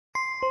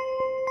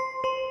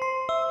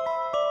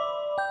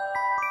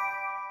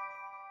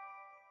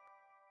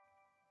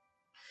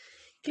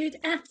Good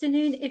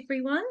afternoon,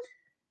 everyone.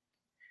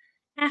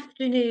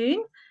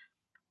 Afternoon.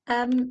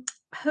 Um,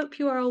 Hope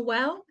you are all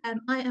well.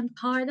 I am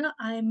Carla.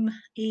 I'm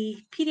a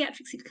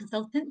paediatric sleep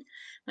consultant.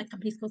 My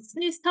company is called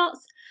Snooze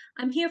Tots.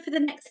 I'm here for the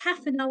next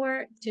half an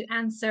hour to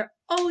answer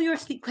all your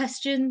sleep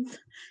questions.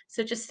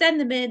 So just send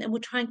them in and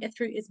we'll try and get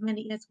through as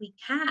many as we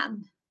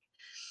can.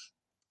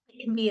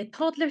 It can be a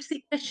toddler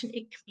sleep question.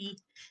 It could be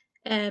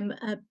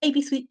a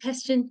baby sleep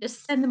question.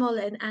 Just send them all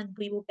in and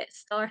we will get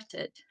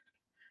started.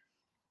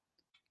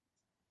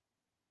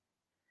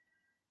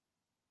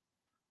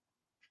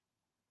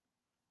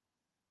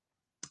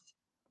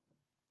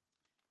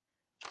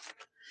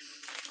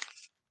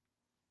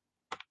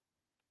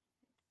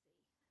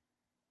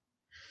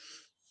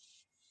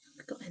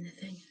 Got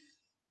anything?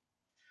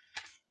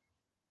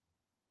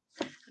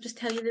 I'll just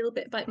tell you a little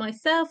bit about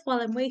myself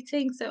while I'm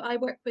waiting. So I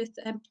work with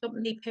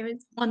predominantly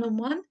parents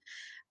one-on-one.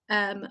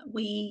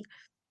 We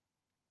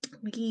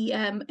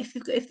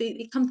if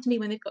they come to me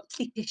when they've got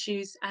sleep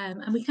issues,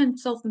 and we can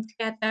solve them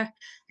together,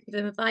 give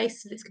them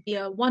advice. So this could be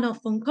a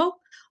one-off phone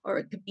call, or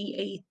it could be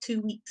a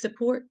 2-week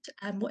support,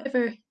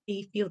 whatever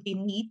they feel they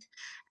need.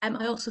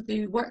 I also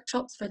do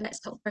workshops for Let's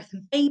Talk Birth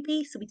and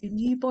Baby. So we do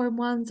newborn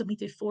ones, and we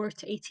do 4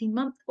 to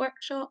 18-month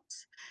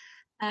workshops.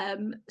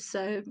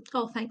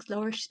 Thanks,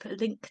 Laura. She's put a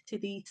link to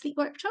the sleep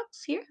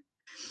workshops here.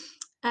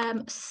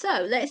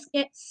 So let's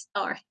get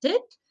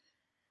started.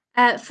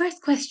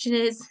 First question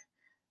is,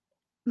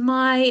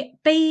 my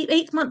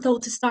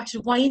 8-month-old has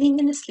started whining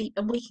in the sleep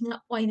and waking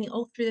up whining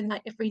all through the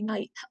night, every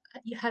night.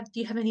 Do you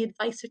have any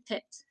advice or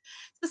tips?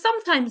 So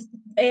sometimes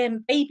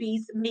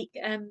babies make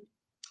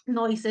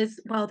noises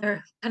while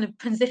they're kind of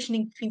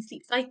transitioning between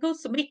sleep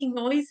cycles. So making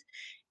noise,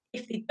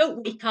 if they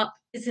don't wake up,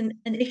 isn't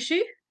an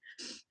issue.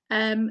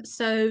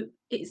 So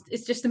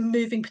it's just them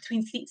moving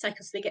between sleep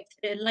cycles. So they get to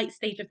the light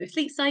stage of their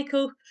sleep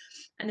cycle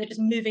and they're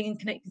just moving and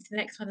connecting to the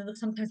next one. And they'll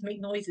sometimes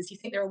make noises. You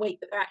think they're awake,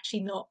 but they're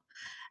actually not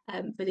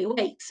fully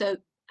awake. So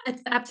I'd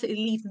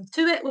absolutely leave them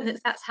to it when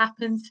that's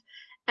happened.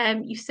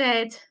 You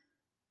said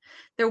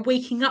they're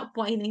waking up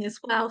whining as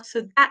well.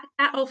 So that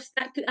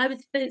could, I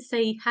would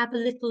say, have a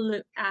little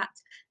look at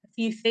a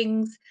few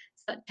things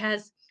such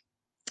as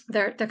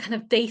their kind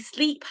of day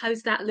sleep.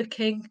 How's that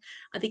looking?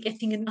 Are they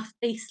getting enough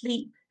day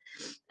sleep?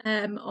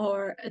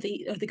 Or are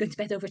they going to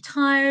bed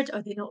overtired?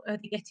 Are they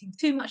getting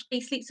too much day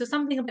sleep? So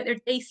something about their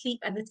day sleep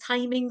and the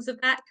timings of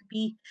that could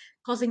be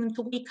causing them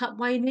to wake up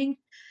whining.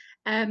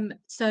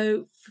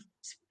 So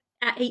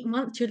at 8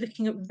 months, you're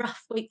looking at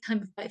rough wake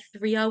time of about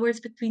 3 hours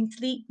between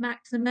sleep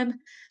maximum.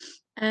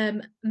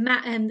 And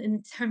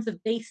in terms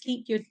of day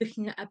sleep, you're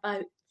looking at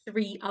about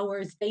 3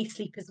 hours day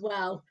sleep as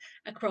well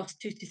across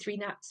 2 to 3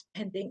 naps,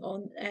 depending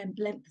on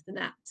length of the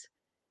naps.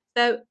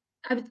 So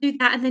I would do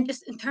that, and then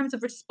just in terms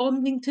of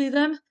responding to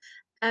them,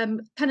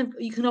 kind of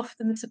you can offer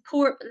them the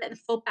support, but let them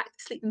fall back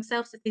to sleep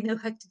themselves if they know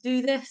how to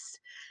do this.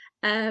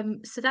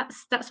 So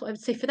that's what I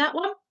would say for that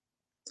one.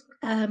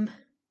 Um,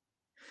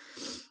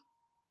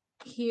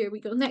 Here we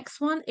go. Next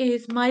one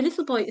is, my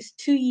little boy is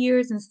 2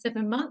 years and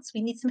 7 months.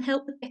 We need some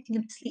help with getting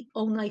him to sleep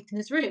all night in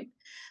his room.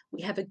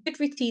 We have a good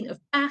routine of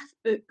bath,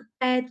 book,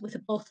 bed with a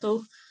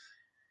bottle.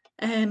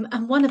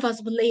 And one of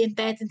us will lay in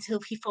bed until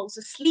he falls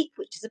asleep,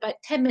 which is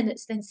about 10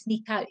 minutes, then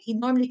sneak out. He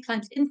normally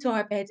climbs into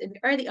our bed in the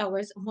early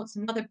hours and wants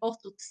another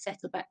bottle to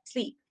settle back to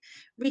sleep.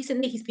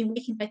 Recently, he's been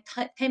waking by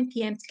 10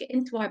 p.m. to get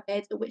into our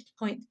bed, at which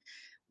point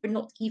we're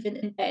not even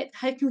in bed.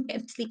 How can we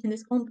get him to sleep in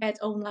his own bed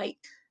all night?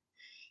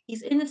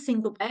 He's in a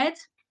single bed.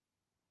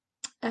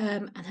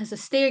 And has a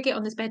stairgate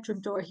on his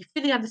bedroom door. He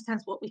fully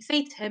understands what we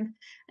say to him,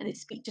 and his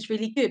speech is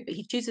really good, but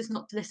he chooses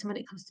not to listen when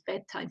it comes to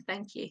bedtime.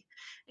 Thank you.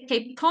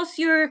 Okay, because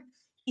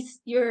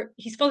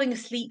he's falling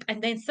asleep,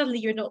 and then suddenly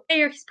you're not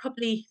there. He's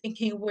probably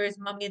thinking, "Where's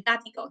mummy and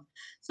daddy gone?"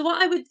 So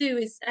what I would do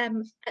is, at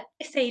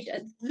this age,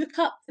 look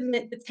up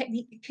the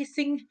technique, the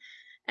kissing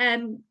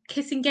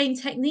game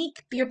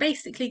technique. You're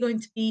basically going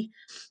to be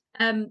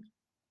um,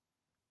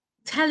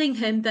 telling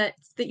him that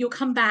you'll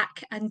come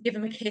back and give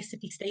him a kiss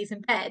if he stays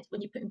in bed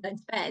when you put him down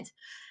to bed.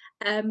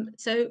 And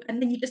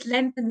then you just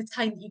lengthen the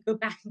time that you go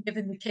back and give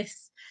him the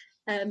kiss.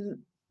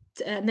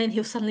 And then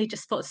he'll suddenly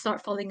just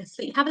start falling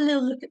asleep. Have a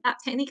little look at that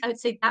technique. I would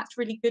say that's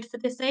really good for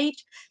this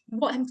age. You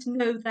want him to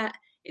know that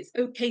it's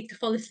okay to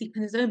fall asleep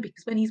on his own,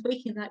 because when he's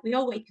waking at night, we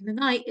all wake in the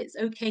night. It's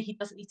okay. He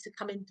doesn't need to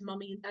come into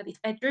mummy and daddy's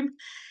bedroom.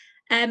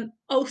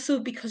 Also,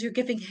 because you're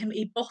giving him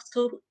a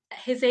bottle at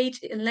his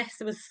age, unless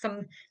there was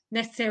some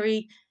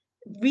necessary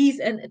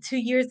reason, at 2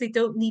 years they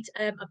don't need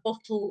a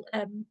bottle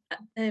of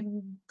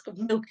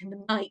milk in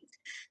the night.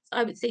 So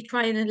I would say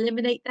try and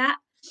eliminate that.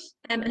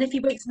 And if he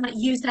wakes up,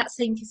 use that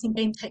same kissing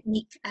game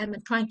technique, and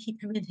try and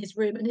keep him in his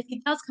room. And if he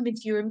does come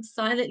into your room,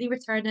 silently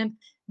return him,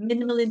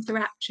 minimal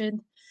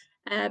interaction.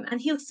 And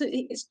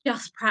it's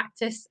just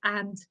practice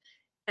and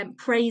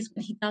praise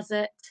when he does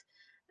it.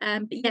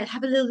 But yeah,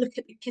 have a little look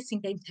at the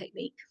kissing game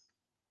technique.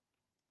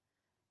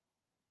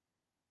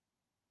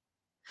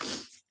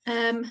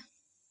 Um,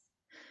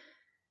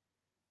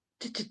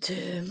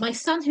 My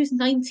son, who's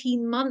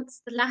 19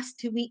 months, the last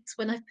 2 weeks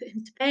when I've put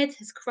him to bed,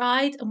 has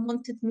cried and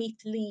wanted me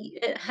to leave.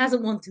 It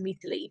hasn't wanted me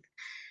to leave.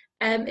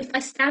 If I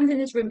stand in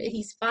his room,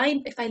 he's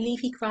fine. If I leave,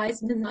 he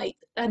cries in the night.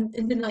 And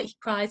in the night, he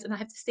cries, and I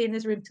have to stay in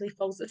his room till he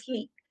falls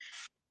asleep.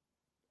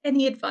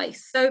 Any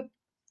advice? So,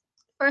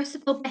 first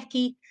of all,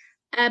 Becky,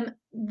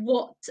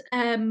 what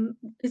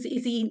is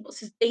he? What's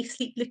his day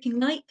sleep looking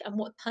like, and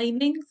what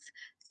timings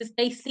is his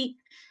day sleep?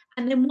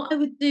 And then what I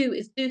would do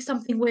is do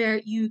something where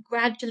you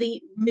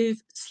gradually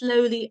move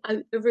slowly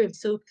out the room.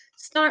 So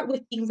start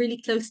with being really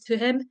close to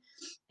him.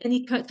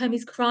 Any time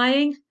he's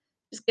crying,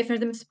 just give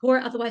them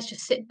support. Otherwise,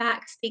 just sit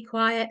back, stay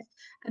quiet,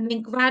 and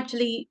then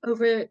gradually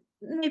over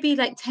maybe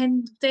like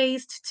 10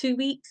 days to 2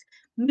 weeks,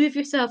 move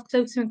yourself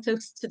closer and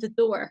closer to the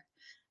door.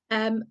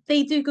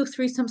 They do go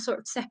through some sort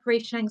of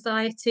separation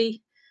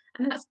anxiety,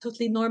 and that's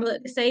totally normal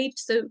at this age.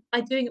 So by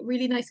doing it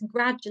really nice and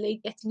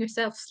gradually, getting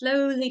yourself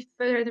slowly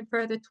further and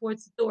further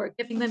towards the door,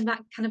 giving them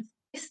that kind of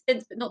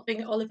distance, but not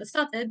doing it all of a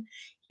sudden,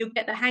 you'll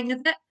get the hang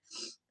of it.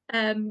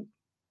 Um,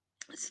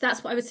 so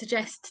that's what I would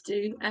suggest to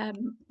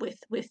do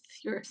with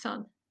your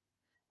son.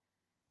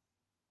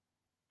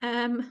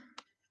 Um,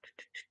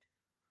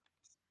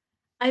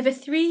 I have a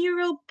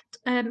 3-year-old.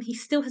 He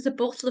still has a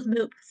bottle of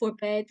milk before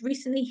bed.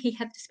 Recently, he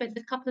had to spend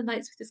a couple of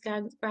nights with his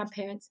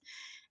grandparents.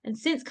 And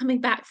since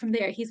coming back from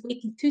there, he's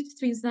waking 2 to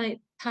 3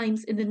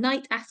 times in the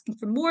night asking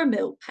for more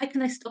milk. How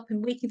can I stop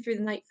him waking through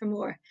the night for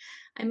more?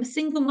 I'm a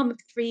single mum of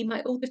 3.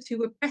 My older 2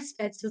 were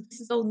breastfed, so this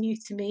is all new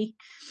to me.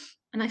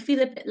 And I feel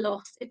a bit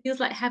lost. It feels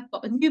like I have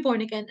got a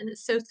newborn again, and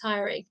it's so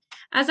tiring.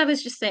 As I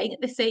was just saying,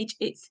 at this age,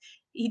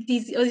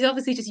 he's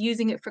obviously just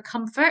using it for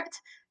comfort.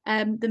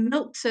 The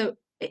milk, so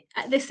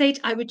at this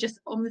age, I would just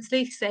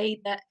honestly say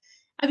that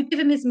I would give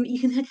him his. He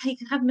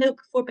can have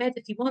milk before bed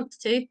if he wants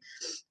to.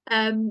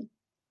 Um,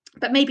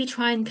 but maybe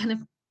try and kind of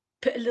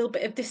put a little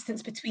bit of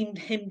distance between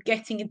him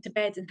getting into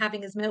bed and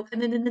having his milk.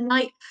 And then in the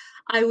night,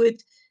 I would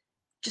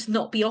just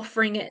not be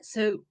offering it.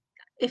 So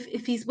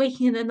if he's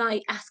waking in the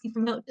night asking for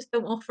milk, just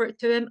don't offer it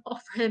to him.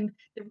 Offer him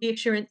the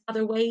reassurance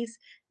other ways.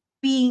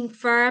 Being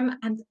firm,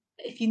 and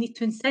if you need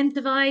to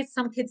incentivize,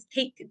 some kids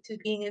take to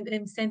being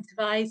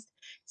incentivized.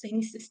 So he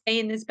needs to stay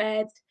in his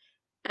bed.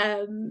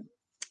 Um,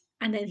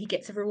 and then he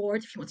gets a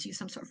reward if you want to use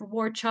some sort of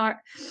reward chart.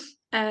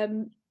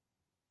 Um,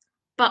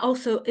 but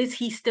also, is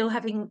he still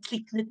having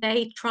sleep in the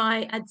day?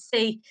 I'd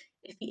say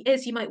if he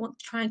is, you might want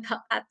to try and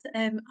cut that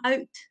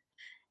out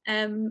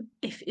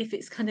if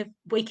it's kind of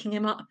waking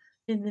him up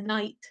in the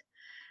night.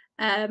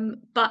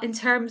 But in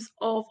terms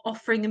of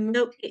offering him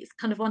milk, it's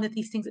kind of one of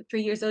these things at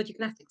 3 years old, you're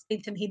going to have to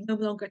explain to him he no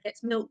longer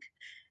gets milk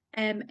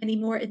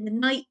anymore in the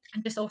night,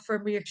 and just offer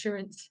him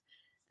reassurance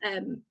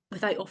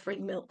without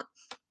offering milk.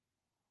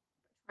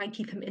 Try and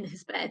keep him in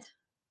his bed.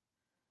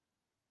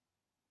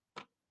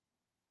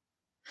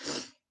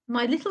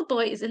 My little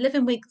boy is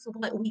 11 weeks,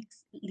 11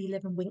 weeks,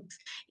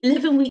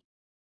 11 weeks.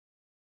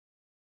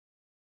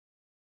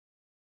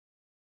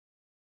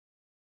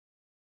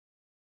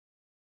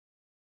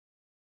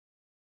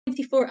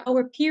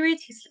 24-hour period.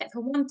 He slept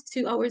for 1 to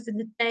 2 hours in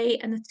the day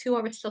and a 2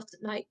 hour slot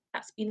at night.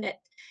 That's been it.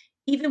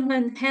 Even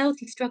when held,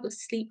 he struggles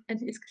to sleep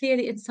and is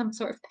clearly in some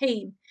sort of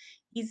pain.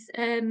 He's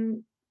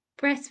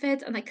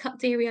breastfed, and I cut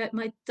dairy out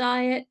my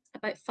diet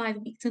about 5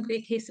 weeks ago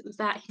in case it was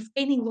that. He's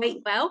gaining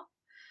weight well,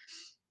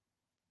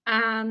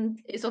 and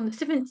is on the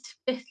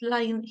 7th-5th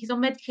line. He's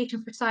on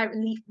medication for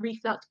silent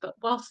reflux, but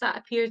whilst that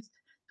appears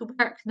to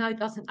work, now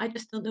doesn't. I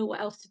just don't know what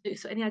else to do.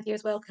 So any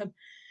ideas welcome.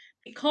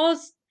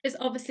 Because there's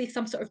obviously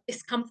some sort of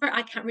discomfort,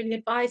 I can't really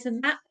advise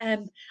on that.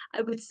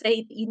 I would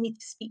say that you need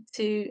to speak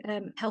to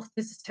health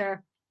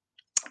visitor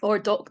or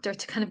doctor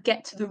to kind of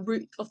get to the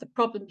root of the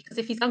problem, because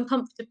if he's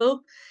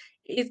uncomfortable,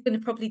 it is going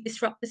to probably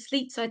disrupt the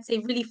sleep. So I'd say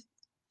really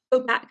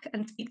go back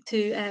and speak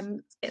to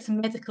get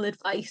some medical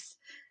advice,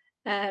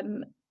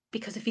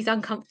 because if he's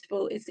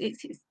uncomfortable,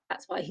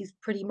 that's why he's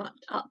pretty much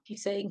up. You're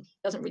saying he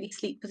doesn't really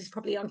sleep because he's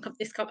probably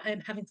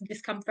having some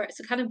discomfort.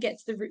 So kind of get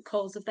to the root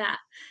cause of that,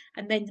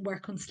 and then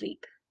work on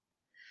sleep.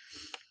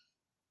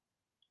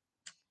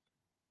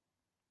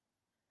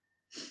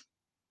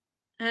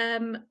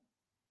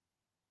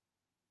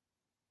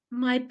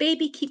 My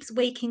baby keeps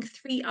waking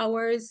 3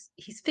 hours.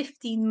 He's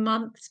 15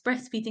 months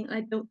breastfeeding.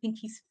 I don't think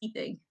he's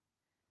feeding.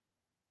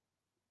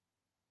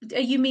 Are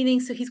you meaning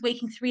so he's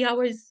waking 3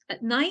 hours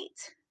at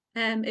night?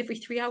 Every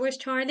 3 hours,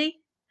 Charlie?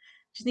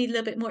 Just need a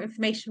little bit more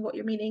information what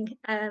you're meaning.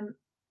 And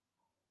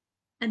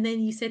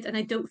then you said, and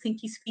I don't think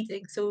he's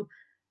feeding. So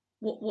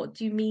what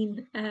do you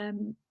mean?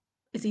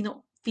 Is he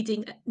not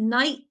feeding at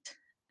night?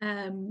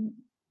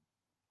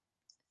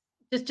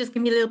 Just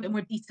give me a little bit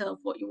more detail of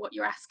what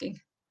you're asking.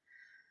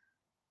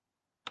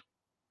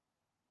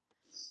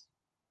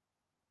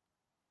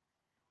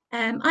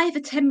 I have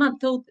a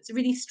 10-month-old that's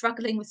really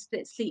struggling with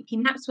split sleep. He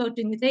naps well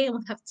during the day and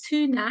will have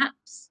 2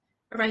 naps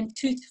around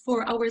 2 to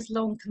 4 hours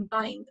long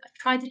combined. I've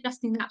tried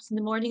adjusting naps in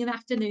the morning and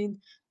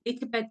afternoon,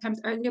 later bedtimes,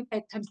 earlier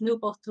bedtimes, no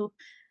bottle.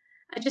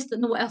 I just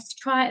don't know what else to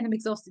try and I'm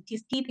exhausted.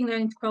 He's teething,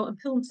 learning to crawl and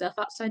pull himself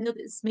up, so I know that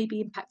this may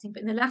be impacting,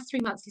 but in the last 3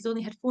 months, he's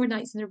only had 4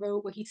 nights in a row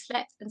where he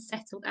slept and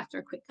settled after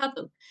a quick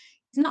cuddle.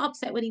 He's not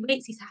upset when he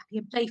wakes, he's happy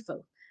and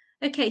playful.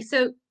 Okay,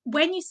 so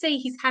when you say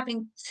he's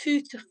having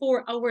 2 to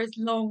 4 hours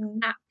long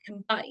nap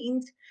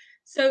combined,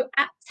 so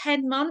at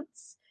 10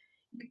 months,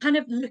 you're kind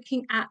of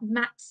looking at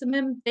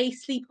maximum day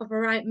sleep of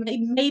around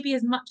maybe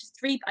as much as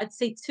 3, but I'd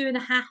say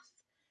 2.5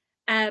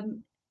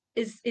 um,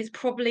 is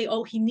probably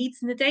all he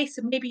needs in the day.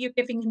 So maybe you're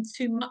giving him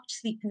too much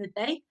sleep in the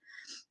day,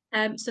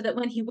 so that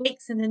when he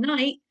wakes in the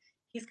night,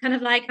 he's kind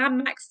of like, I'm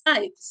maxed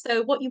out.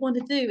 So what you want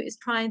to do is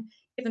try and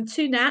give him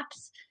 2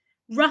 naps,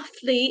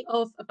 roughly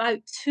of about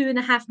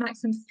 2.5,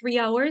 maximum 3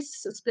 hours.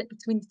 So split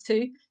between the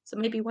two. So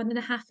maybe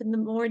 1.5 in the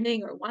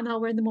morning or 1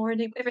 hour in the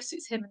morning, whatever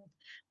suits him,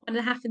 and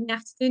 1.5 in the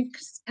afternoon,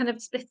 kind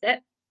of split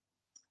it.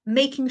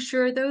 Making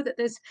sure though that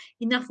there's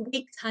enough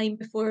wake time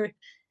before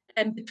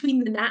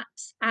between the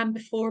naps and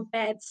before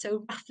bed.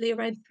 So roughly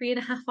around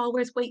 3.5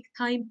 hours wake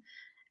time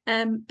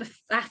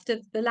after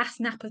the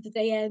last nap of the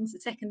day ends, the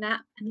second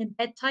nap, and then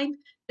bedtime,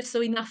 just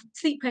so enough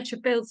sleep pressure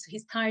builds so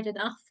he's tired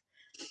enough.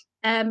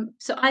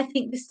 So I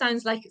think this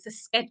sounds like it's a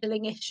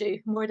scheduling issue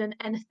more than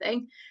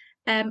anything.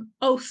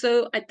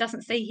 Also, it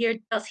doesn't say here,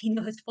 does he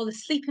know how to fall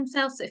asleep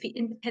himself? So if he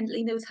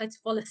independently knows how to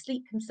fall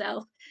asleep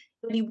himself,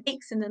 when he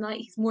wakes in the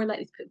night, he's more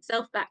likely to put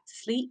himself back to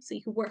sleep. So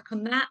you can work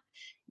on that.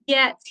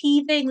 Yeah,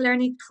 teething,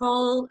 learning to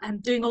crawl,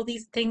 and doing all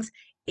these things,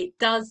 it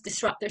does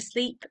disrupt their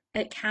sleep.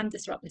 It can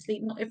disrupt their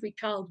sleep. Not every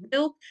child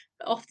will,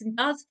 but often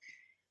does.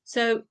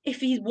 So if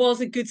he was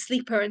a good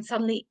sleeper and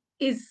suddenly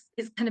is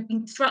kind of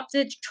being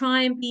disrupted,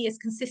 try and be as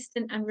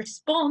consistent and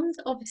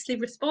obviously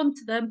respond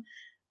to them,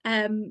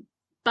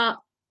 but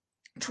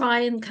try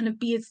and kind of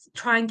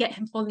try and get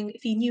him falling.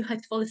 If he knew how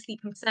to fall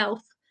asleep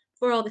himself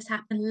before all this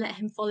happened, let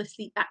him fall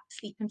asleep back to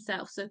sleep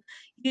himself. So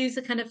use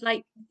a kind of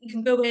like, you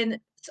can go in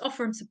to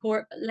offer him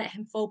support, but let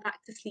him fall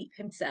back to sleep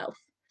himself.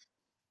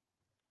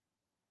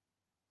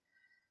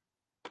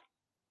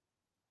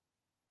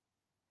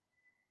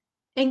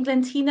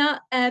 Englantina,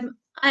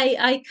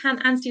 I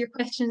can't answer your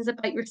questions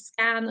about your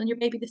scan on your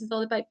baby. This is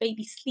all about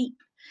baby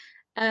sleep.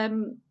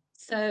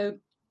 So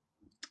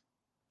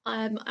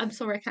I'm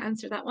sorry, I can't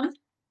answer that one.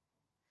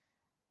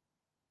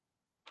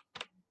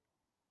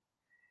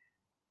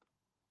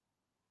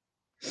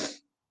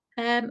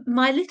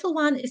 My little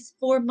one is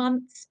 4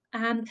 months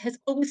and has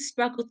always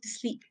struggled to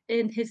sleep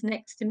in his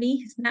next to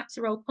me. His naps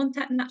are all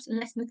contact naps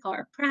unless in the car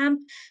or pram.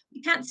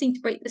 We can't seem to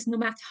break this no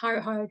matter how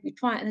hard we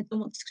try, and I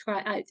don't want to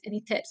cry out.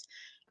 Any tips?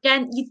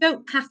 Again, you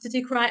don't have to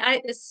do cry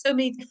out. There's so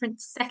many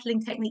different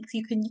settling techniques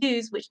you can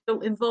use which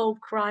don't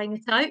involve crying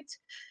it out.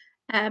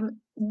 I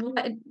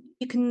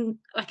can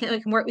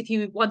work with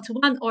you one to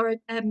one, or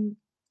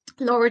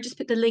Laura just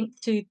put the link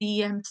to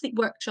the sleep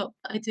workshop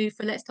that I do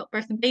for Let's Talk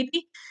Birth and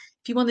Baby.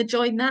 If you want to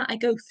join that, I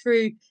go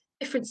through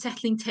different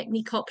settling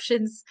technique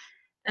options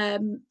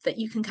that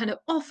you can kind of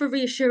offer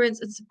reassurance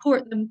and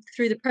support them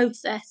through the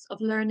process of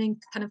learning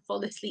to kind of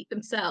fall asleep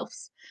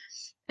themselves,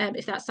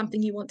 if that's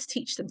something you want to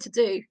teach them to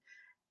do.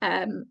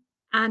 Um,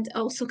 and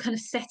also kind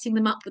of setting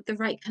them up with the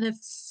right kind of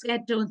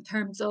schedule in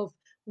terms of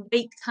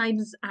wake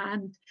times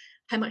and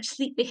how much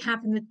sleep they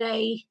have in the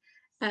day,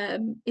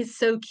 is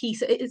so key.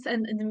 So it is,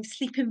 and the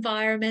sleep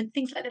environment,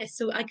 things like this.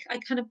 So I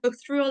kind of go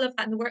through all of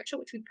that in the workshop,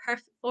 which would be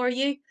perfect for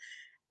you.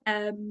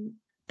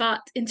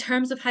 But in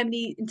terms of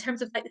in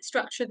terms of like the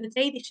structure of the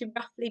day, they should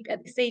roughly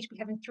at this age be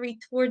having 3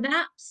 to 4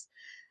 naps.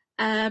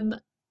 Um,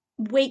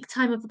 Wake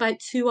time of about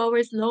 2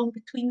 hours long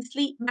between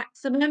sleep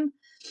maximum,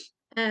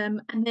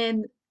 and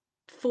then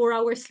 4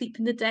 hours sleep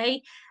in the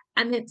day.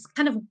 And it's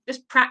kind of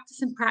just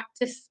practice and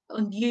practice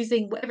on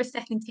using whatever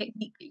settling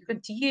technique that you're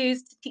going to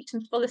use to teach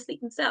them to fall asleep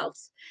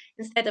themselves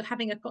instead of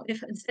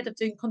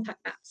doing contact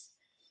naps.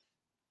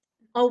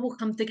 All will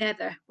come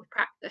together with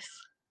practice.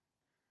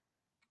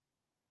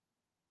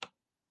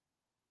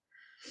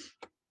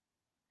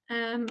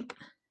 Um,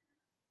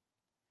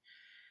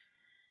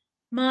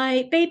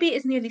 my baby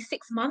is nearly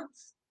 6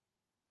 months,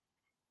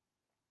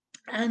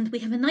 and we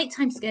have a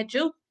nighttime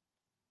schedule: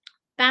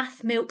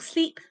 bath, milk,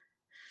 sleep.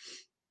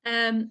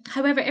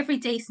 However, every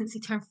day since he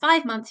turned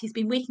 5 months, he's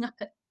been waking up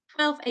at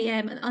 12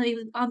 a.m. and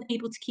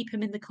unable to keep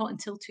him in the cot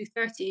until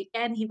 2:30.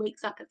 Again, he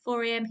wakes up at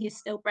 4 a.m. He is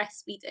still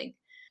breastfeeding.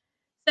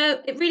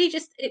 So it really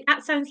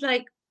that sounds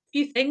like a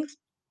few things.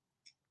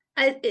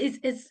 Is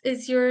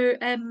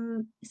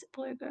it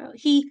boy or girl?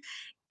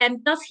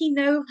 Does he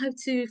know how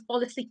to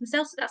fall asleep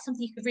himself? So that's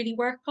something you could really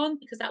work on,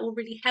 because that will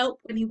really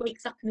help when he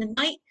wakes up in the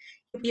night.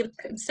 He'll be able to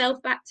put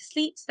himself back to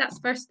sleep. So that's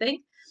the first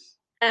thing.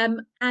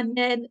 And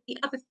then the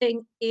other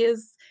thing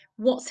is,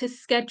 what's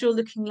his schedule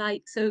looking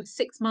like? So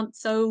 6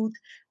 months old,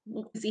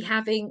 what is he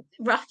having?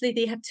 Roughly,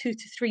 they have 2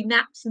 to 3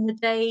 naps in the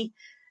day.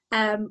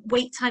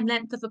 Wake time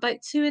length of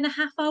about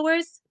 2.5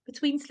 hours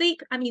between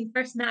sleep. I mean,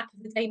 first nap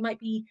of the day might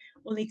be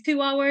only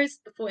 2 hours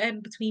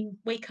between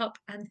wake up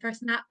and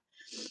first nap.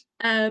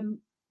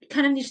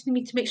 Kind of just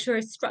need to make sure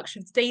his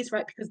structured days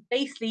right, because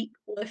day sleep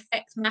will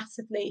affect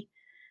massively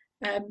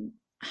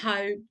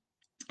how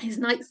his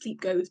night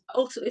sleep goes. But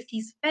also, if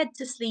he's fed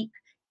to sleep,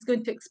 he's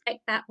going to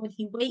expect that when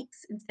he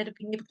wakes instead of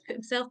being able to put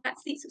himself back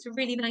to sleep. So it's a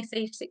really nice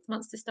age, 6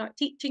 months, to start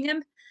teaching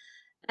him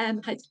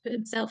how to put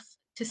himself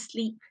to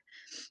sleep.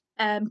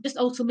 Just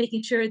also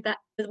making sure that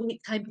the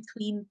wait time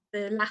between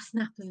the last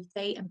nap of the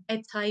day and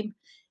bedtime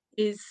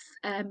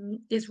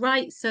is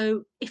right.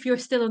 So if you're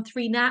still on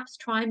 3 naps,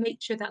 try and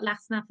make sure that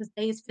last nap of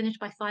the day is finished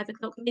by 5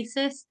 o'clock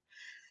latest,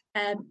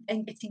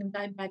 and getting him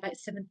down by about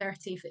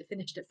 7:30 if it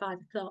finished at 5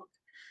 o'clock.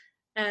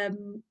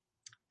 Um,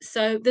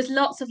 so there's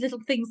lots of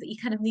little things that you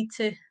kind of need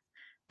to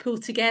pull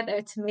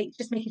together to make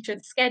just making sure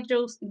the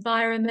schedules,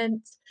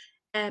 environment,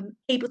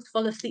 able to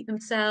fall asleep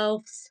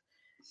themselves.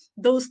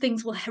 Those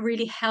things will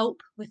really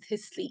help with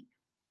his sleep.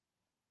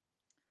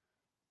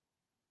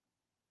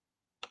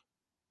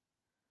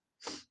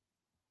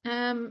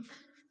 Um,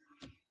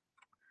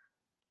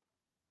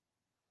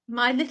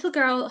 My little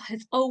girl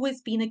has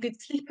always been a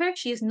good sleeper.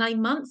 She is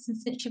 9 months, and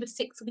since she was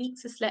 6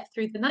 weeks, has slept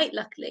through the night,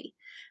 luckily.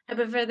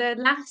 However, the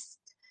last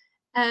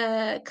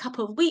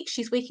couple of weeks,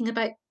 she's waking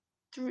about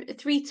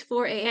 3 to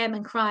 4 a.m.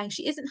 and crying.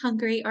 She isn't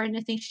hungry or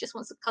anything. She just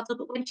wants to cuddle.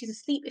 But when she's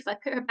asleep, if I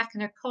put her back in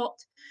her cot,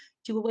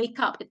 she will wake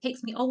up. It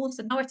takes me almost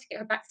an hour to get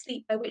her back to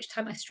sleep, by which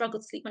time I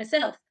struggle to sleep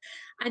myself.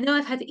 I know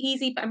I've had it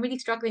easy, but I'm really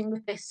struggling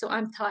with this, so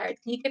I'm tired.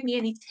 Can you give me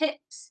any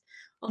tips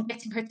on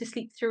getting her to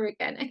sleep through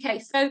again? Okay,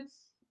 so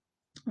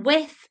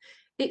with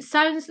it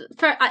sounds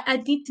for I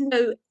need to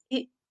know,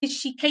 is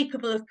she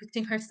capable of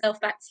putting herself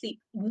back to sleep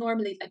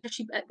normally? Like, does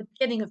she at the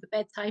beginning of the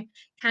bedtime,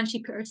 can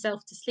she put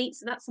herself to sleep?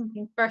 So that's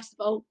something, first of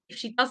all. If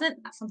she doesn't,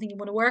 that's something you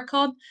want to work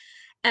on.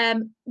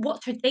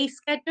 What's her day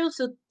schedule?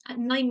 So at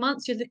 9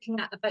 months, you're looking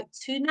at about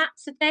 2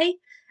 naps a day.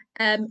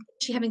 Is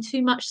she having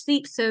too much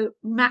sleep? So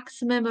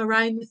maximum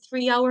around the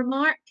 3 hour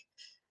mark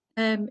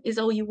is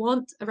all you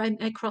want,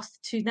 around across the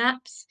 2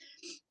 naps.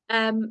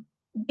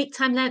 Wake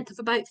time length of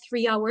about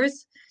 3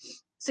 hours.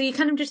 So you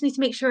kind of just need to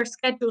make sure her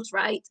schedule's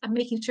right and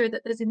making sure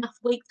that there's enough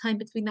wake time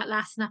between that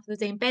last nap of the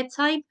day and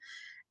bedtime.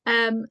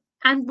 Um,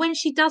 and when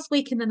she does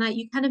wake in the night,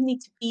 you kind of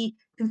need to be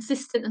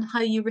consistent in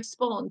how you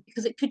respond,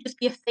 because it could just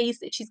be a phase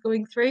that she's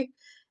going through.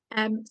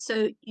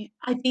 So you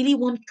ideally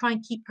want to try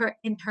and keep her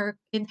in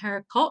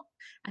her cot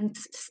and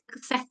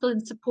settle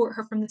and support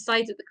her from the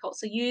sides of the cot.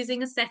 So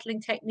using a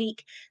settling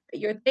technique, that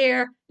you're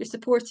there, you're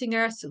supporting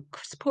her. So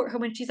support her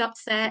when she's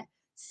upset,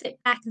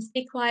 sit back and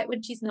stay quiet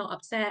when she's not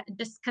upset, and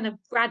just kind of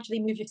gradually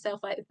move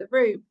yourself out of the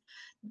room.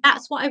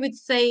 That's what I would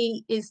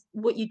say is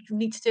what you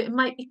need to do. It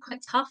might be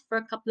quite tough for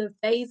a couple of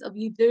days of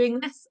you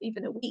doing this,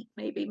 even a week,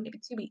 maybe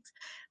 2 weeks.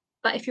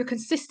 But if you're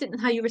consistent in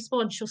how you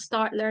respond, she'll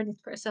start learning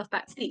to put herself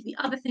back to sleep. The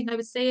other thing I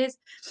would say is,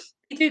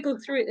 you do go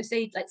through at this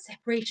age like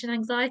separation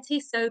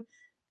anxiety. So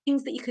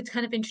things that you could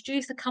kind of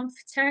introduce, a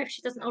comforter. If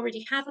she doesn't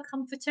already have a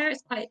comforter,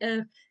 it's quite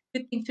a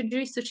good thing to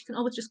introduce. So she can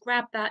always just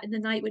grab that in the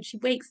night when she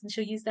wakes, and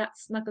she'll use that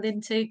to snuggle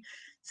into.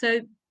 So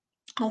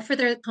offer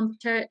their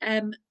comforter.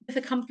 With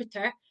a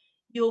comforter,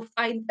 you'll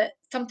find that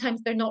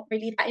sometimes they're not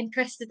really that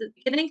interested at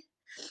the beginning.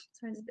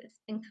 Sorry, there's a bit of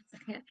thing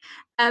stuck in.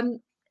 Um,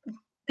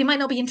 they might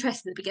not be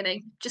interested at the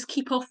beginning. Just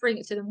keep offering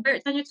it to them. Wear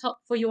it down your top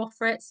before you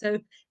offer it, so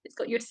it's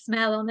got your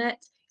smell on it.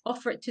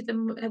 Offer it to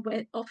them.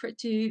 Offer it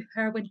to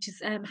her when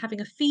she's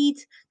having a feed.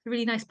 A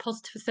really nice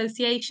positive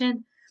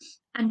association,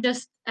 and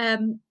just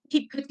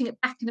keep putting it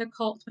back in her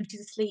cot when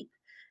she's asleep.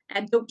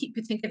 And don't keep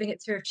giving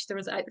it to her if she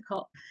throws it out the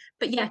cot.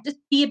 But yeah, just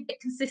be a bit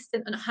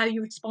consistent on how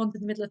you respond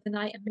in the middle of the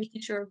night, and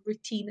making sure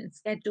routine and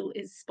schedule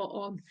is spot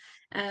on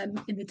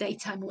in the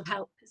daytime will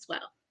help as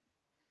well.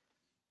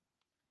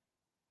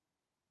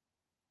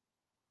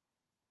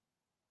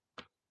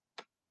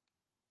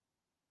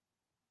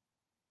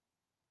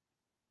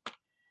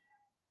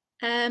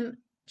 Um,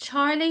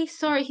 Charlie,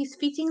 sorry, he's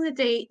feeding the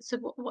date. So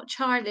what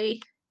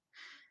Charlie,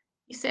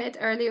 you said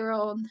earlier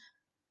on?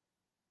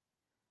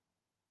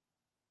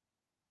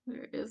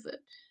 Where is it?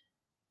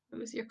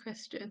 What was your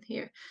question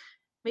here?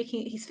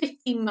 Waking, he's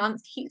 15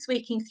 months, keeps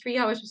waking 3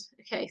 hours.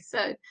 Okay,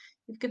 so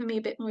you've given me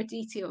a bit more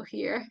detail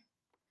here.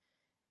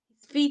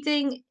 He's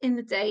feeding in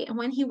the day, and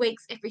when he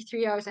wakes every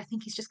 3 hours, I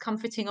think he's just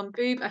comforting on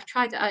boob. I've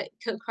tried it out,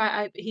 couldn't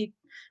cry out, but he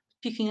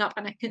puking up,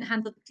 and I couldn't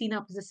handle the clean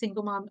up as a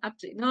single mom.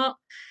 Absolutely not.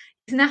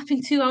 He's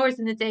napping 2 hours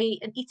in a day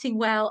and eating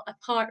well,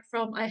 apart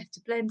from I have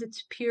to blend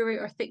into puree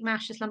or thick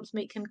mash as lumps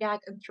make him gag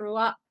and throw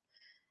up.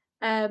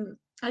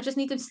 I just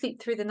need him to sleep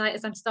through the night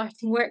as I'm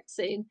starting work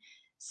soon.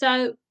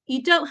 So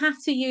you don't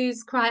have to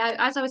use cry out.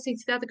 As I was saying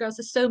to the other girls,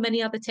 there's so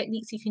many other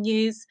techniques you can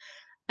use.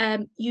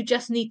 You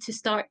just need to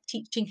start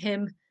teaching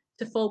him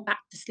to fall back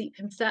to sleep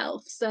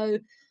himself. So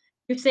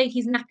you're saying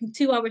he's napping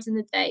 2 hours in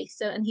the day.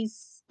 So, and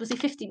he's, was he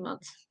 15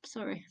 months?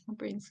 Sorry, my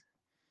brain's.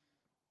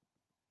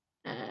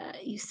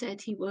 You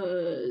said he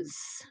was.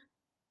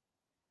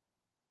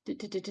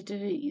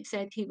 You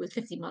said he was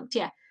 15 months.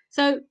 Yeah.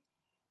 So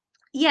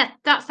yeah,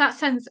 that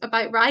sounds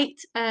about right.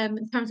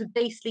 In terms of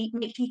day sleep,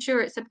 making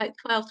sure it's about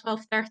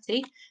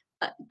 12:30.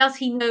 But does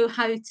he know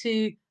how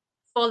to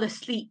fall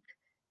asleep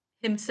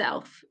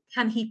himself?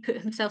 Can he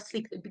put himself to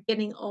sleep at the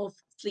beginning of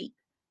sleep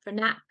for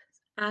nap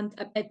and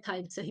at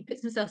bedtime? So he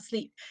puts himself to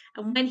sleep,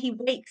 and when he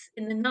wakes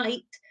in the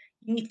night,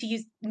 you need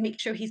to make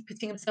sure he's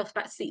putting himself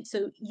back to sleep.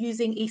 So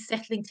using a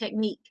settling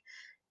technique.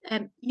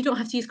 You don't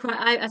have to use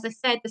cry. As I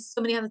said, there's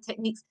so many other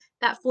techniques.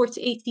 That 4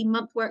 to 18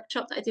 month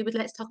workshop that I did with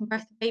Let's Talk and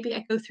Birth the Baby,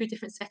 I go through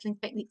different settling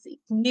techniques that you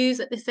can use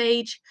at this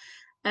age.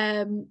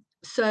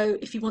 So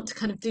if you want to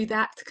kind of do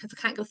that, because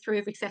I can't go through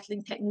every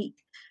settling technique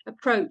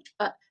approach,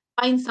 but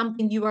find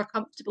something you are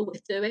comfortable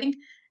with doing.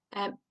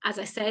 As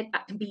I said,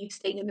 that can be you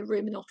staying in the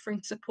room and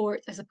offering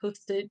support as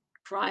opposed to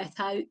cry it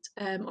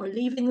out or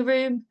leaving the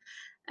room.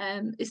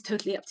 It's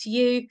totally up to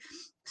you.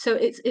 So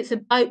it's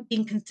about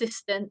being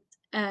consistent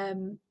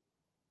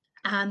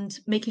and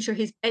making sure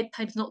his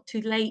bedtime's not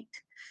too late,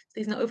 so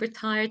he's not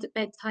overtired at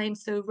bedtime.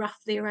 So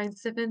roughly around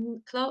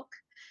 7 o'clock,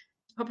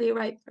 probably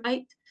right.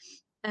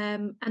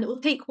 And it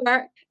will take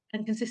work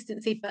and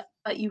consistency,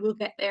 but you will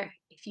get there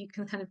if you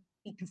can kind of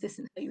be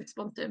consistent how you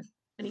respond to him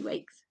when he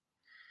wakes.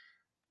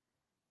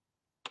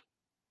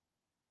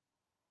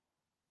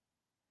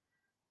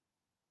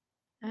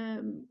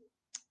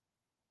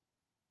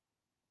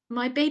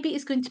 My baby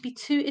is going to be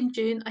 2 in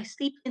June. I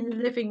sleep in the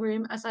living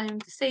room as I am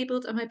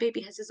disabled, and my baby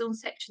has his own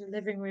section in the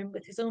living room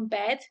with his own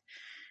bed.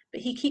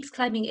 But he keeps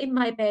climbing in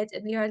my bed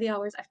in the early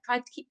hours. I've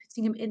tried to keep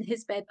putting him in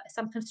his bed, but I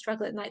sometimes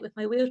struggle at night with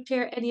my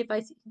wheelchair. Any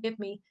advice you can give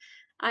me?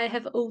 I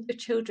have older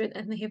children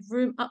and they have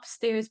room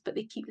upstairs, but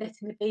they keep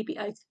letting the baby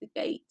out of the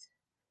gate.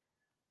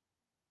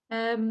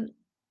 Um,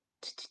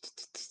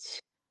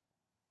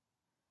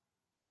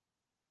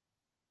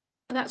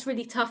 that's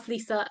really tough,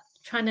 Lisa,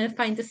 trying to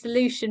find a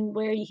solution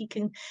where he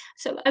can.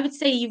 So I would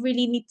say you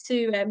really need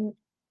to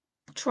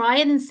try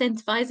and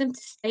incentivize them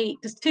to stay,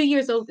 because 2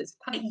 years old is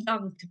quite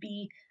young to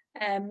be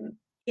um,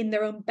 in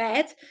their own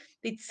bed.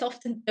 They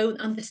often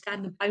don't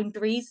understand the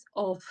boundaries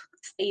of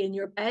stay in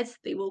your bed.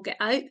 They will get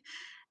out.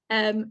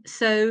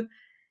 So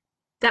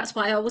that's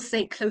why I always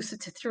say closer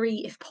to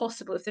 3 if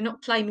possible. If they're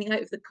not climbing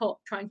out of the cot,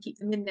 try and keep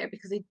them in there,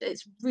 because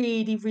it's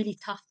really, really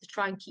tough to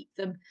try and keep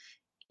them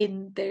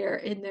in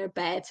their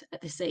bed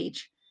at this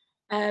age.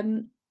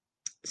 Um,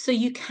 so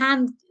you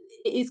can,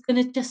 it's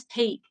going to just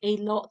take a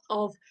lot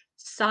of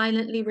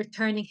silently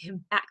returning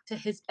him back to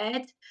his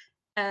bed,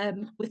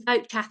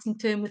 without chatting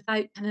to him,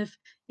 without kind of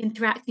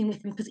interacting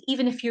with him. Because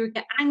even if you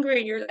get angry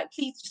and you're like,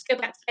 please just go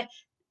back to bed,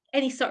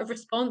 any sort of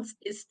response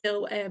is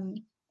still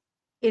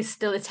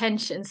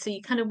attention. So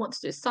you kind of want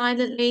to do it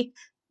silently,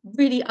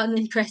 really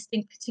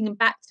uninteresting, putting him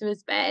back to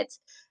his bed.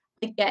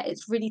 I get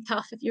it's really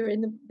tough if you're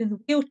in the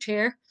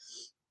wheelchair,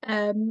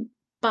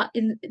 but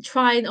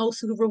try and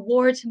also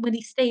reward him when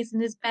he stays in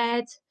his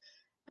bed.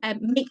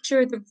 Make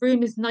sure the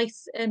room is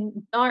nice and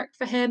dark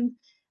for him,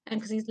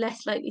 because he's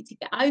less likely to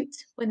get out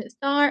when it's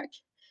dark.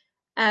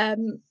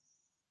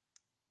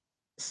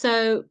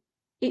 So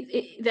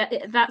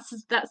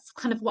that's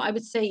kind of what I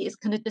would say is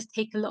going to just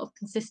take a lot of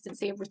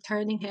consistency of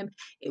returning him.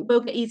 It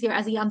will get easier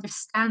as he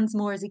understands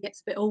more as he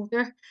gets a bit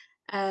older,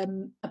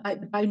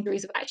 about the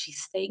boundaries of actually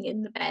staying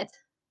in the bed.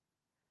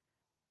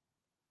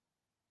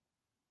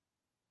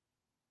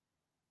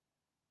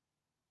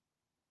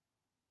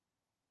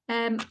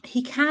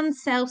 He can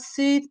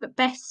self-soothe, but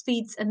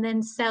breastfeeds and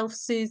then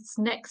self-soothes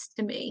next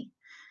to me.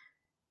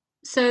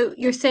 So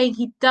you're saying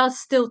he does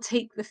still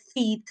take the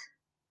feed,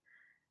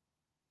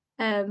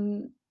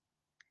 um,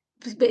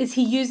 but is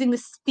he using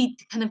the feed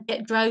to kind of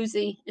get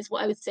drowsy, is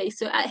what I would say.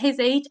 So at his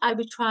age, I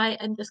would try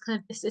and just kind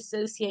of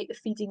disassociate the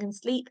feeding and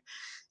sleep.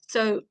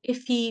 So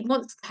if he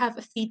wants to have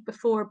a feed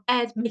before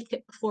bed, make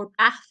it before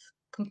bath,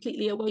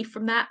 completely away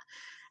from that.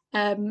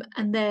 And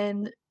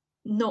then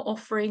not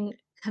offering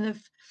kind of,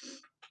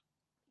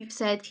 you've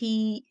said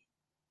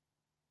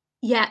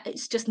yeah,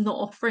 it's just not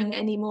offering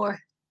anymore.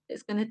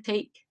 It's going to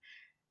take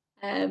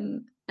a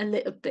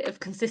little bit of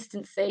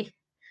consistency.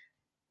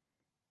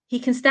 He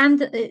can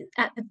stand at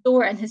the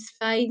door and he's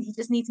fine. He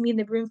just needs me in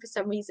the room for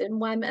some reason.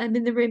 When I'm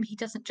in the room, he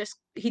doesn't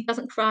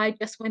cry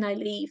just when I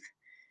leave.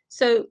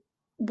 So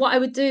what I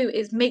would do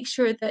is make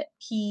sure that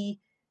you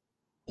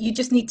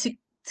just need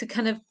to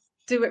kind of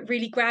do it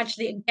really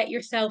gradually and get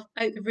yourself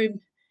out the room.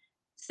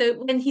 So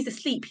when he's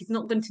asleep, he's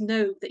not going to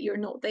know that you're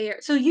not there.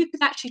 So you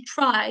could actually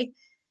try.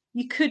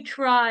 You could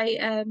try.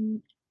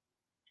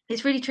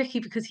 It's really tricky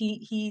because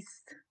he's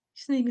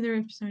just leaving the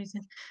room for some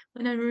reason.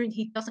 When I'm in,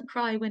 he doesn't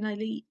cry when I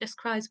leave, just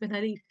cries when I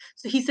leave.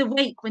 So he's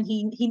awake when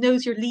he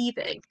knows you're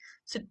leaving.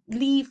 So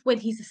leave when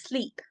he's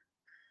asleep,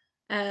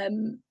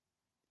 um,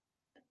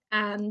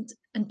 and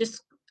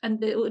just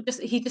and it will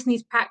just he just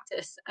needs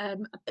practice.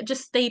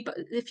 Just stay, but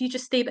if you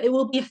just stay, but it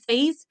will be a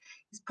phase.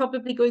 He's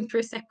probably going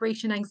through a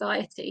separation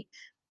anxiety,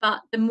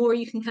 but the more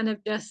you can kind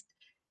of just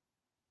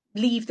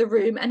leave the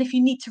room, and if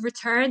you need to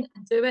return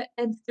and do it,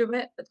 then do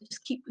it, but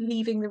just keep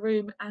leaving the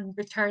room and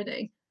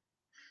returning.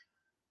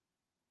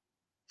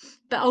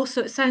 But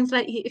also, it sounds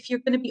like if you're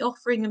going to be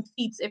offering him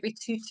feeds every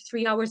 2 to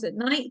 3 hours at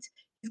night,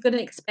 he's going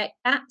to expect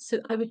that. So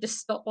I would just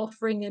stop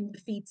offering him the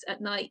feeds at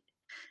night,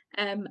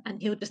 and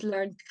he'll just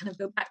learn to kind of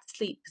go back to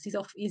sleep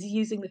because he's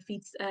using the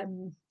feeds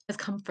as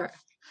comfort.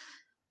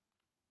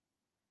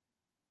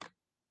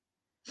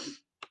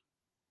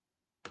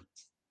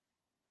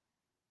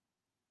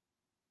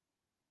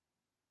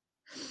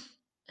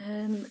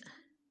 Um,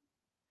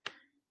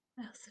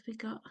 have we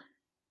got?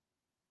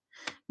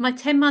 My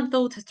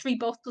 10-month-old has 3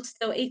 bottles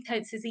still, 8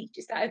 ounces each.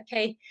 Is that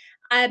okay?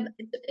 Um,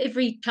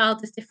 every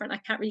child is different. I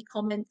can't really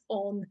comment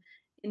on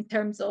in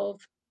terms of,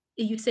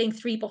 are you saying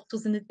 3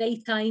 bottles in the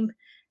daytime?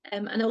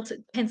 And also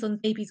it depends on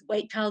baby's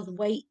weight, child's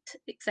weight,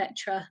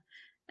 etc.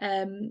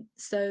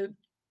 So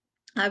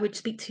I would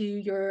speak to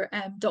your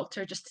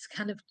doctor just to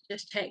kind of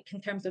just check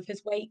in terms of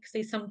his weight,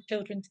 because some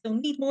children still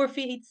need more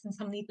feeds and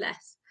some need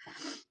less.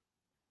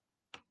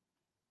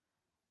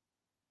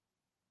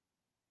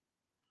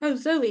 Oh,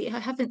 Zoe, I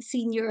haven't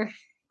seen your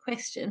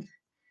question.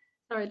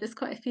 Sorry, there's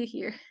quite a few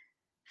here.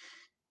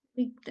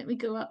 Let me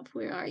go up.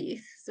 Where are you,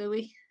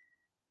 Zoe?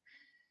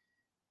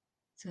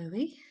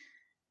 Zoe?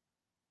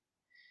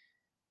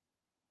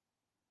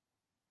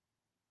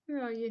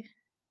 Where are you?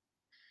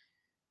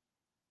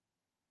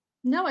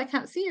 No, I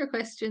can't see your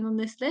question on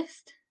this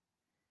list.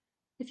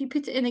 If you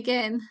put it in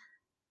again,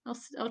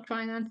 I'll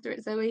try and answer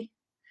it, Zoe.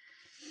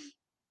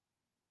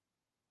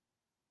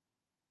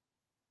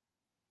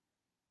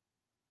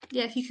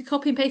 Yeah, if you could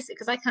copy and paste it,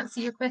 because I can't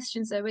see your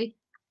question, Zoe.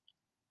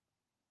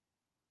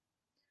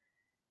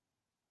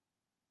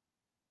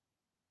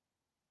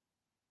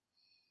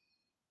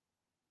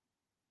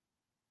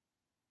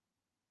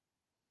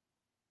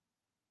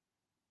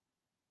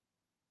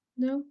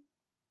 No?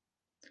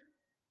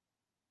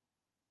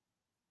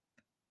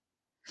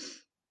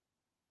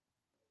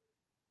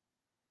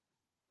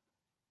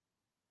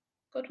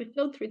 God, we've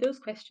gone through those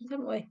questions,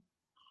 haven't we?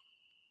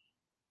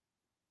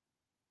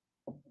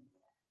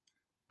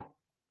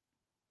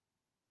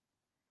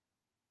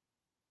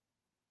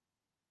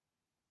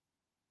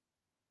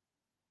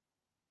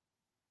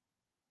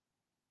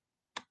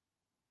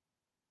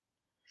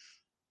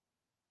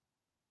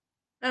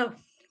 Oh,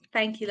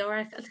 thank you,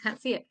 Laura. I can't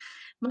see it.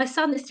 My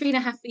son is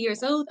 3.5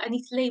 years old. I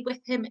need to lay with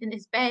him in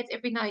his bed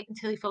every night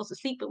until he falls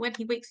asleep. But when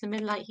he wakes in the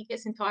middle of the night, he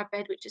gets into our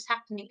bed, which is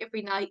happening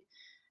every night.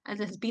 And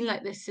it has been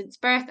like this since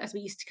birth. As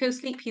we used to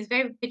co-sleep, he's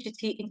very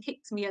fidgety and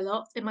kicks me a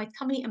lot in my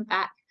tummy and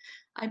back.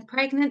 I'm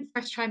pregnant,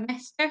 first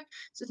trimester,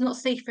 so it's not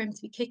safe for him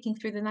to be kicking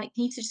through the night.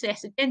 Can you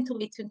suggest a gentle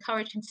way to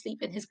encourage him to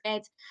sleep in his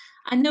bed?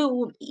 I know it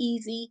won't be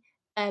easy.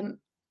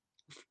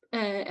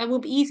 It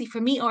won't be easy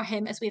for me or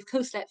him as we have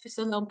co-slept for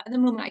so long. But at the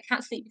moment, I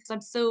can't sleep because I'm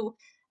so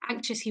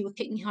anxious he will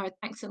kick me hard.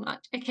 Thanks so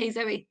much. Okay,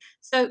 Zoe.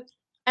 So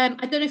I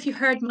don't know if you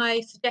heard my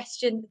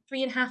suggestion.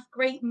 3.5,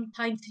 great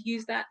time to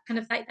use that kind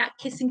of like that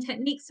kissing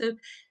technique. So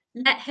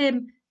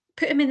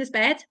put him in his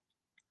bed,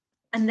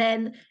 and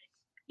then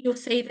you'll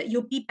say that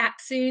you'll be back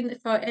soon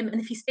for him. And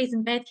if he stays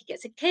in bed, he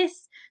gets a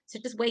kiss. So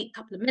just wait a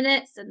couple of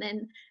minutes, and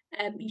then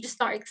you just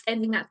start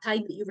extending that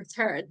time that you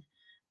return.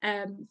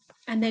 And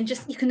then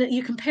just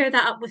you can pair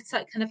that up with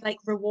kind of like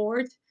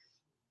reward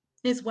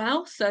as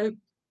well. So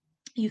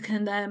you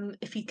can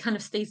if he kind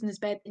of stays in his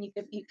bed, then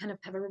you kind of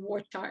have a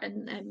reward chart,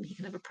 and he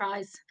can have a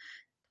prize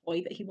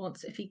toy that he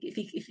wants if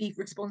he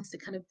responds to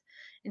kind of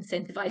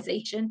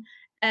incentivization.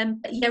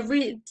 But yeah,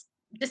 really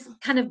just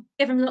kind of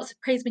give him lots of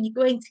praise when you're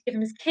going to give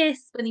him his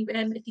kiss, when he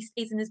if he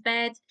stays in his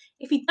bed.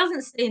 If he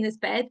doesn't stay in his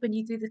bed when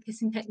you do the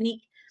kissing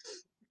technique,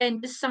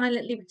 then just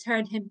silently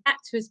return him back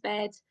to his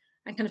bed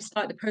and kind of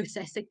start the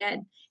process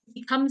again. If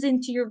he comes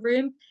into your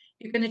room,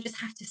 you're going to just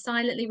have to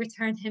silently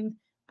return him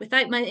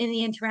without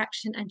any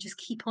interaction and just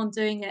keep on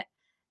doing it.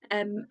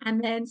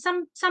 And then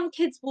some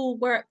kids will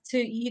work to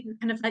even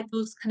kind of like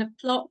those kind of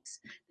clocks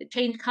that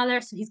change color.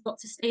 So he's got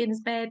to stay in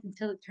his bed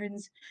until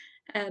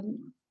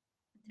um,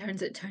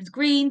 it turns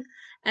green.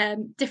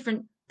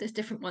 There's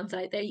different ones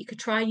out there. You could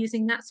try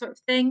using that sort of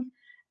thing.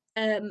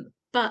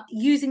 But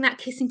using that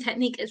kissing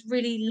technique is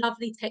really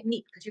lovely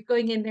technique because you're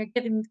going in there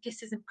giving him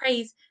kisses and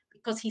praise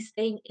because he's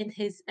staying in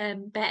his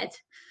bed.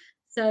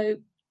 So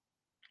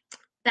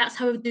that's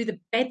how I would do the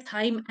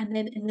bedtime. And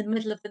then in the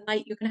middle of the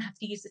night, you're going to have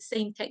to use the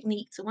same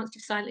technique. So once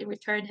you silently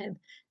return him,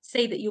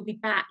 say that you'll be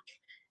back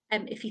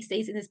if he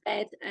stays in his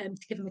bed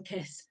to give him a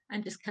kiss,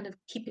 and just kind of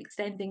keep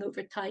extending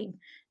over time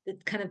the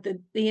kind of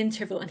the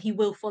interval, and he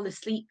will fall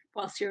asleep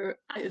whilst you're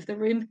out of the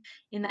room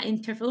in that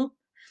interval.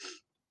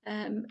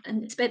 And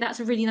that's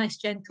a really nice,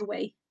 gentle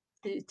way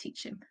to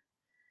teach him.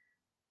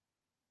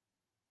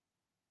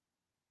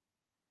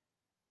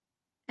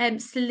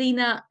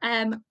 Selena,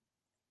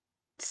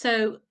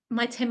 so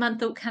my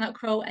 10-month-old cannot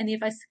crawl. Any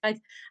advice?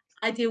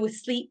 I deal with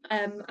sleep.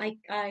 I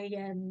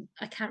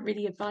can't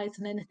really advise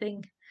on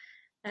anything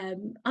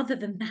other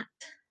than that.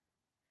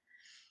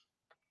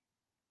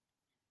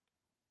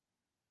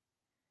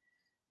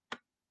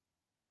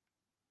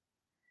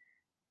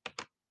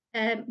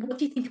 What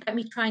do you think about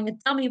me trying a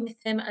dummy with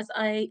him?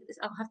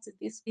 I'll have to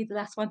this be the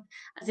last one,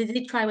 as I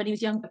did try when he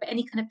was younger, but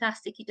any kind of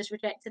plastic he just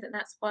rejected, and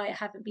that's why I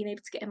haven't been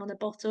able to get him on a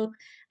bottle.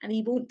 And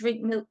he won't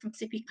drink milk from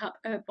sippy cup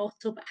or a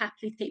bottle, but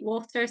happily take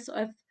water.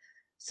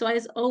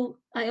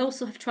 I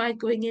also have tried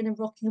going in and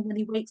rocking him when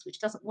he wakes, which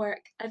doesn't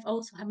work. I've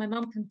also had my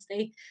mum come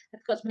today. I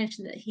forgot to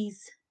mention that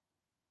he's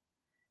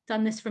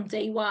done this from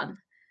day one.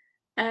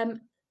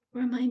 Um,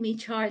 Remind me,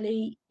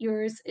 Charlie,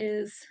 yours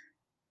is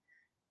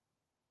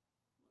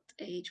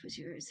what age was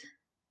yours?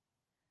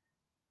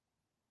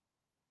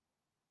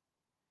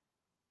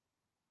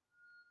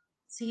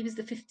 So he was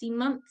the 15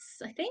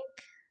 months, I think.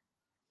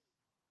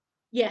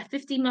 Yeah,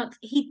 15 months.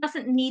 He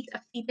doesn't need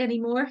a feed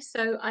anymore,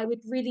 so I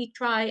would really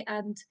try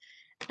and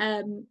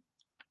um,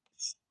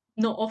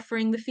 not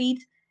offering the feed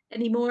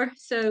anymore.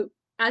 So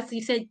as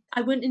you said,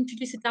 I wouldn't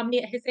introduce a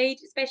dummy at his age,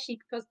 especially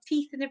because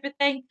teeth and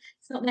everything.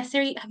 It's not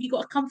necessary. Have you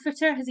got a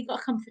comforter? Has he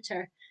got a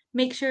comforter?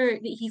 Make sure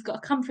that he's got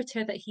a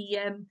comforter that he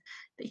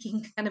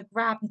can kind of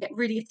grab and get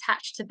really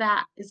attached to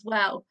that as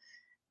well.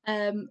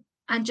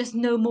 And just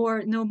no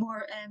more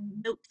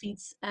milk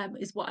feeds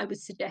is what I would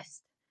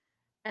suggest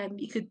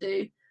you could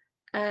do.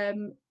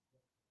 Um,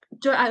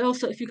 and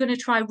also, if you're going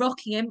to try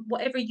rocking him,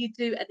 whatever you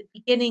do at the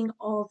beginning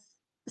of,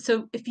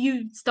 so if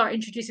you start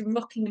introducing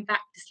rocking him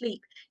back to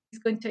sleep, he's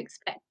going to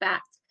expect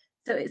that.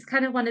 So it's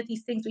kind of one of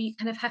these things where you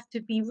kind of have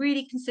to be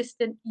really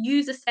consistent,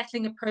 use a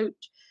settling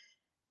approach,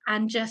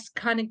 and just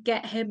kind of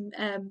get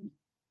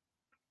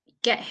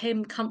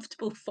him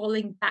comfortable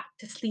falling back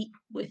to sleep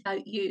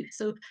without you.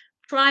 So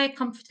try a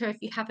comforter if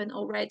you haven't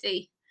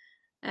already.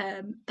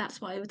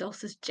 That's what I would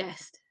also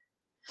suggest.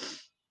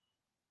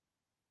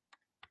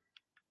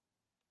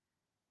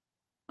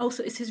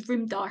 Also, is his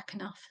room dark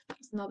enough?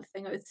 That's another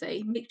thing I would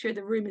say. Make sure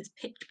the room is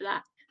pitch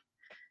black.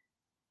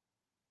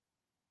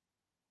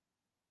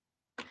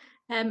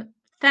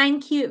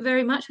 Thank you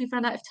very much. We've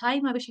run out of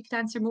time. I wish I could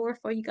answer more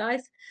for you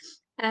guys.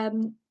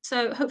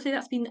 So hopefully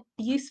that's been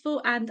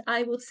useful, and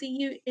I will see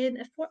you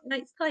in a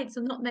fortnight's time. So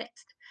not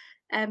next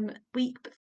week, but